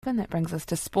And that brings us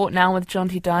to sport now with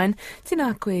Jonty Dine.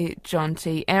 Tēnā koe,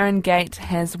 Jonty. Aaron Gate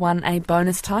has won a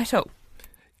bonus title.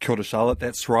 Kia ora, Charlotte,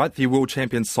 that's right. The world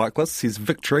champion cyclist says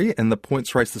victory in the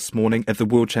points race this morning at the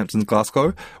World Champs in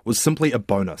Glasgow was simply a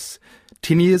bonus.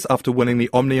 10 years after winning the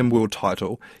Omnium World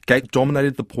title, Gate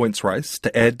dominated the points race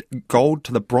to add gold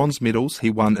to the bronze medals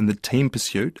he won in the team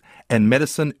pursuit and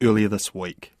Madison earlier this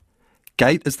week.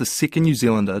 Gate is the second New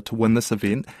Zealander to win this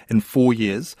event in 4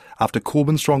 years after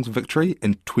Corbin Strong's victory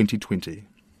in 2020.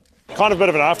 Kind of a bit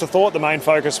of an afterthought. The main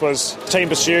focus was team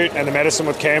pursuit and the Madison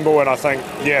with Campbell, and I think,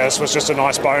 this was just a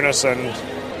nice bonus, and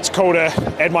it's cool to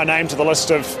add my name to the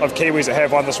list of Kiwis that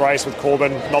have won this race with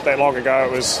Corbin. Not that long ago,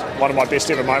 it was one of my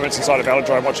best ever moments inside of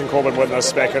Velodrome watching Corbin win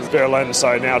this back in Berlin,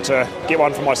 so now to get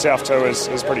one for myself too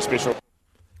is pretty special.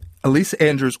 Elise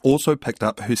Andrews also picked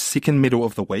up her second medal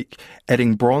of the week,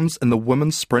 adding bronze in the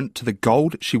women's sprint to the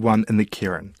gold she won in the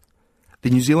Keirin.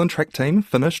 The New Zealand track team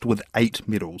finished with 8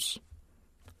 medals.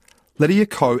 Lydia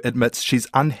Ko admits she's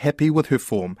unhappy with her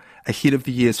form ahead of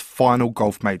the year's final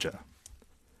golf major.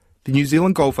 The New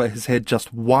Zealand golfer has had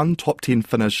just one top 10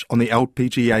 finish on the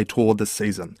LPGA Tour this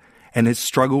season and has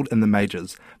struggled in the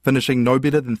majors, finishing no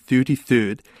better than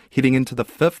 33rd, heading into the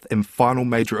 5th and final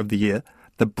major of the year,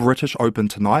 the British Open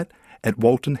tonight at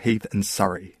Walton Heath in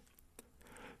Surrey.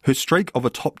 Her streak of a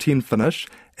top 10 finish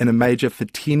in a major for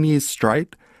 10 years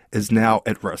straight is now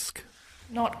at risk.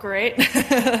 Not great.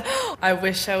 I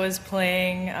wish I was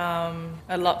playing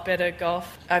a lot better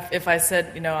golf. If I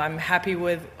said, I'm happy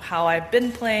with how I've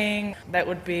been playing, that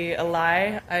would be a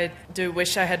lie. I do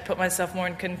wish I had put myself more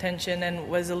in contention and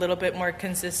was a little bit more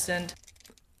consistent.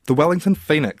 The Wellington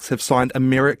Phoenix have signed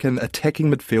American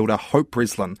attacking midfielder Hope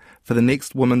Breslin for the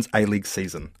next Women's A-League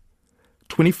season.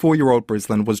 24-year-old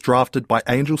Breslin was drafted by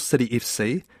Angel City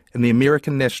FC in the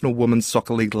American National Women's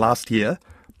Soccer League last year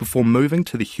before moving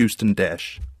to the Houston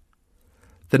Dash.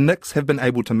 The Knicks have been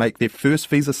able to make their first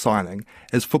visa signing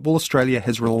as Football Australia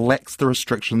has relaxed the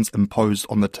restrictions imposed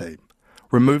on the team,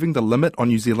 removing the limit on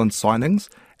New Zealand signings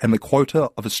and the quota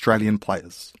of Australian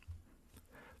players.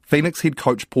 Phoenix head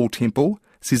coach Paul Temple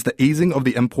says the easing of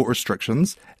the import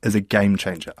restrictions is a game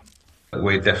changer.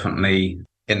 We're definitely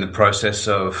in the process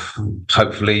of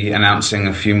hopefully announcing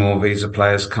a few more visa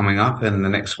players coming up in the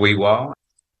next wee while.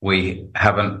 We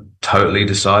haven't totally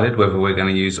decided whether we're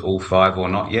going to use all 5 or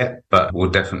not yet, but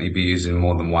we'll definitely be using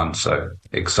more than one. So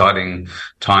exciting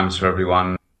times for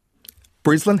everyone.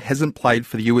 Breslin hasn't played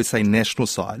for the USA national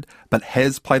side, but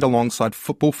has played alongside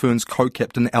Football Ferns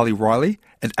co-captain Ali Riley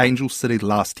at Angel City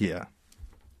last year.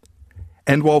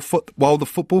 And while the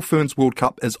Football Ferns World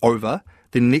Cup is over,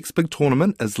 their next big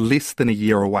tournament is less than a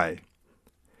year away.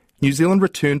 New Zealand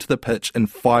return to the pitch in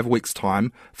 5 weeks'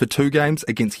 time for 2 games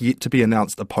against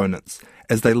yet-to-be-announced opponents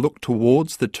as they look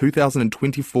towards the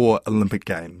 2024 Olympic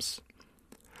Games.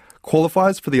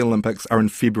 Qualifiers for the Olympics are in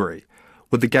February,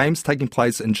 with the Games taking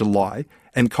place in July,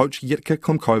 and coach Jitka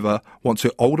Klimkova wants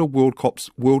her older World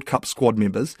Cup squad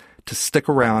members to stick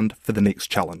around for the next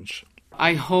challenge.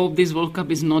 I hope this World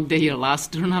Cup is not their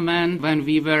last tournament. When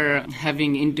we were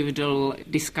having individual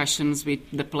discussions with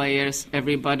the players,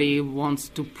 everybody wants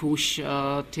to push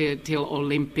till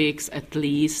Olympics at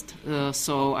least.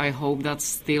 So I hope that's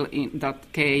still in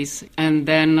that case. And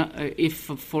then if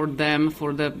for them,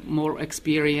 for the more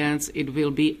experience, it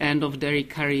will be end of their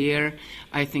career,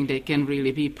 I think they can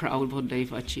really be proud what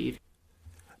they've achieved.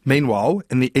 Meanwhile,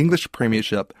 in the English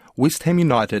Premiership, West Ham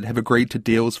United have agreed to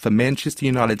deals for Manchester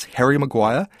United's Harry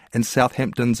Maguire and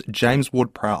Southampton's James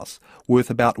Ward-Prowse, worth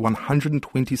about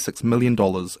 $126 million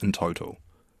in total.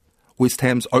 West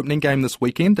Ham's opening game this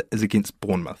weekend is against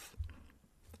Bournemouth.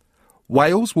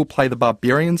 Wales will play the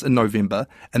Barbarians in November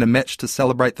in a match to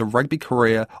celebrate the rugby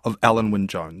career of Alan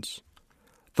Wynne-Jones.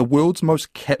 The world's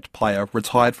most capped player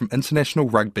retired from international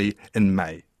rugby in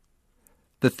May.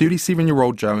 The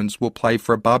 37-year-old Jones will play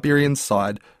for a Barbarians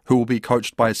side who will be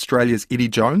coached by Australia's Eddie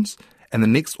Jones and the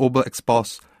next All Blacks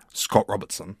boss, Scott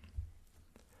Robertson.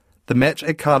 The match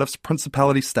at Cardiff's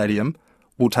Principality Stadium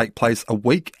will take place a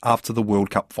week after the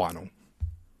World Cup final.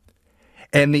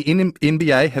 And the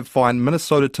NBA have fined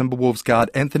Minnesota Timberwolves guard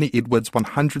Anthony Edwards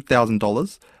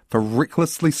 $100,000 for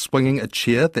recklessly swinging a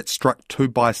chair that struck 2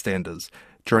 bystanders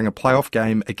during a playoff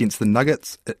game against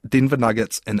the Denver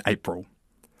Nuggets in April.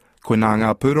 Koe nā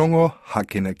ngā pūrongo, ha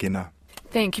kena kena.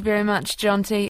 Thank you very much, Jonty.